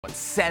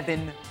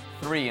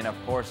7-3, and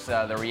of course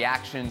the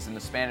reactions in the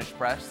Spanish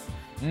press,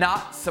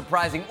 not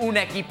surprising. Un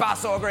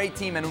equipazo, a great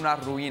team, and una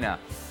ruina.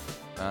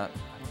 I don't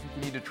think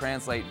you need to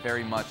translate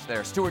very much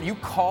there. Stewart, you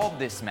called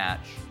this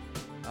match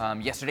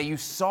yesterday. You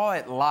saw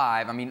it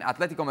live. I mean,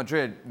 Atletico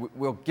Madrid,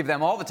 we'll give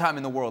them all the time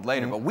in the world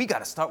later, but we got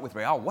to start with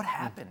Real. What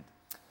happened?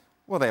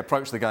 Well, they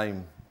approached the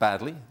game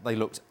badly. They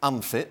looked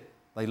unfit.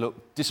 They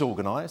looked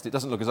disorganised. It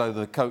doesn't look as though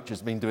the coach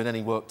has been doing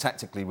any work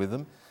tactically with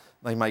them.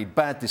 They made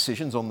bad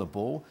decisions on the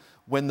ball.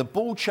 When the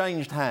ball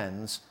changed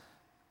hands,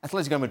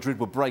 Atletico Madrid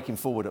were breaking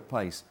forward at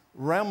pace.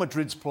 Real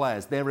Madrid's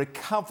players, their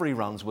recovery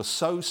runs were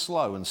so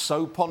slow and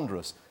so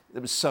ponderous, it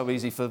was so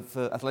easy for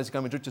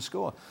Atletico Madrid to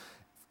score.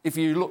 If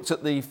you looked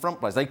at the front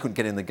players, they couldn't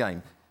get in the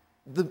game.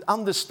 The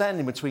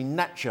understanding between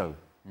Nacho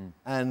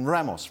and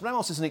Ramos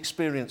is an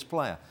experienced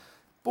player.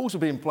 Balls were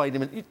being played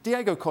in.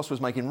 Diego Costa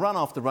was making run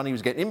after run. He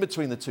was getting in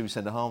between the two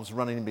centre-halves,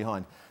 running in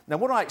behind. Now,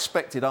 what I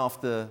expected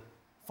after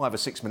 5 or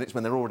 6 minutes,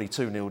 when they're already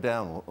 2-0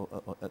 down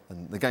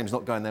and the game's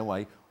not going their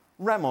way,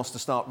 Ramos to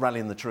start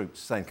rallying the troops,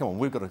 saying, come on,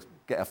 we've got to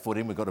get our foot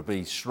in, we've got to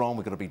be strong,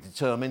 we've got to be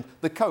determined.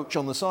 The coach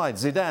on the side,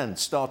 Zidane,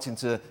 starting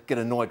to get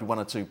annoyed with one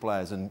or two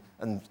players and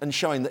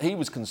showing that he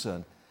was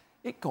concerned.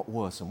 It got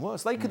worse and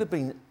worse. They could have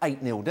been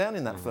 8-0 down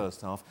in that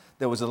first half.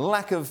 There was a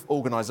lack of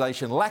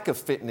organisation, lack of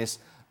fitness,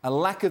 a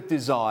lack of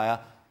desire.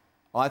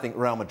 I think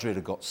Real Madrid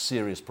have got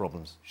serious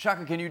problems.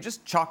 Shaka, can you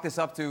just chalk this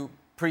up to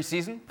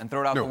pre-season and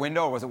throw it out the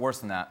window, or was it worse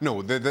than that?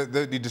 No,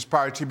 the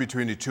disparity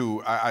between the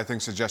two, I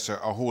think, suggests a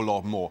whole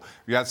lot more.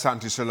 We had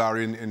Santi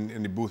Solari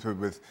in the booth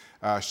with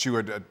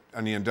Stewart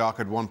and Ian Dark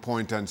at one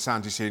point, and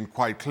Santi saying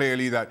quite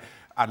clearly that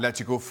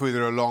Atletico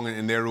further along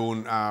in their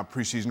own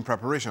pre-season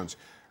preparations.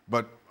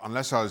 But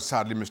unless I was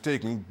sadly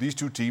mistaken, these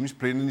two teams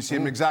played in the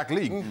same exact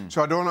league.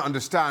 So I don't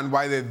understand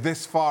why they're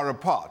this far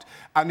apart.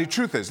 And the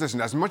truth is,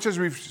 listen, as much as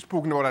we've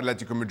spoken about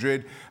Atletico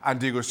Madrid and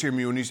Diego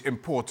Simeone's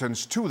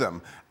importance to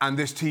them, and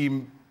this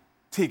team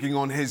taking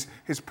on his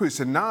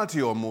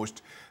personality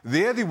almost,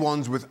 they're the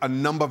ones with a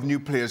number of new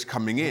players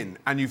coming in.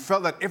 And you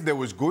felt that if there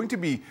was going to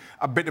be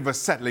a bit of a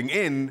settling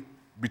in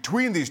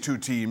between these two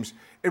teams,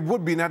 it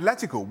would be in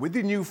Atletico, with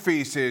the new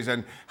faces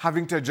and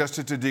having to adjust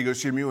it to Diego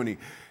Simeone.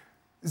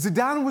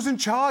 Zidane was in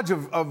charge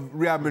of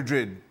Real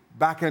Madrid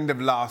back end of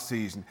last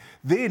season.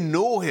 They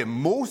know him.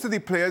 Most of the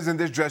players in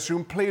this dressing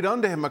room played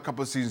under him a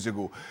couple of seasons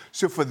ago.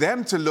 So for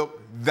them to look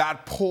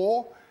that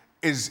poor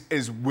is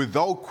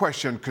without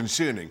question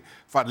concerning.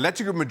 For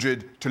Atletico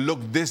Madrid to look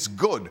this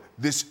good,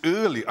 this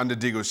early under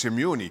Diego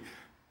Simeone,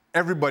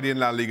 everybody in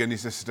La Liga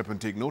needs to sit up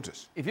and take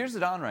notice. If you're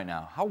Zidane right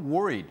now, how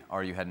worried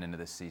are you heading into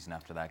this season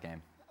after that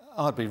game?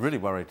 I'd be really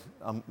worried.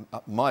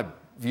 My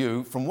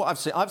view, from what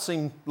I've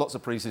seen lots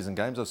of pre-season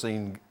games. I've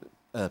seen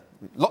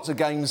lots of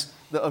games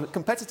that are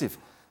competitive.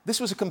 This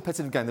was a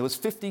competitive game. There was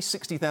 50,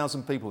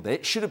 60,000 people there.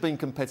 It should have been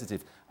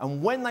competitive.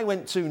 And when they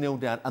went 2-0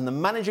 down and the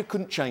manager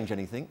couldn't change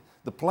anything,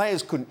 the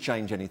players couldn't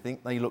change anything,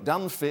 they looked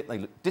unfit, they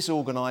looked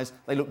disorganised,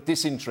 they looked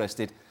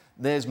disinterested,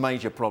 there's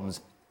major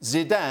problems.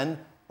 Zidane,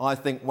 I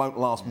think, won't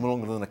last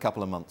longer than a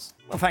couple of months.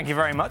 Well, thank you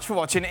very much for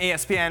watching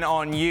ESPN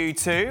on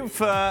YouTube.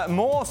 For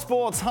more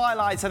sports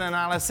highlights and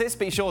analysis,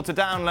 be sure to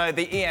download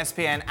the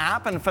ESPN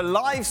app. And for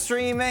live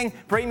streaming,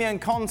 premium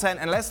content,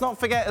 and let's not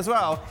forget as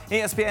well,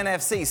 ESPN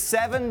FC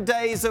 7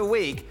 days a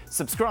week.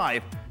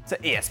 Subscribe to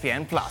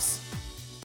ESPN+.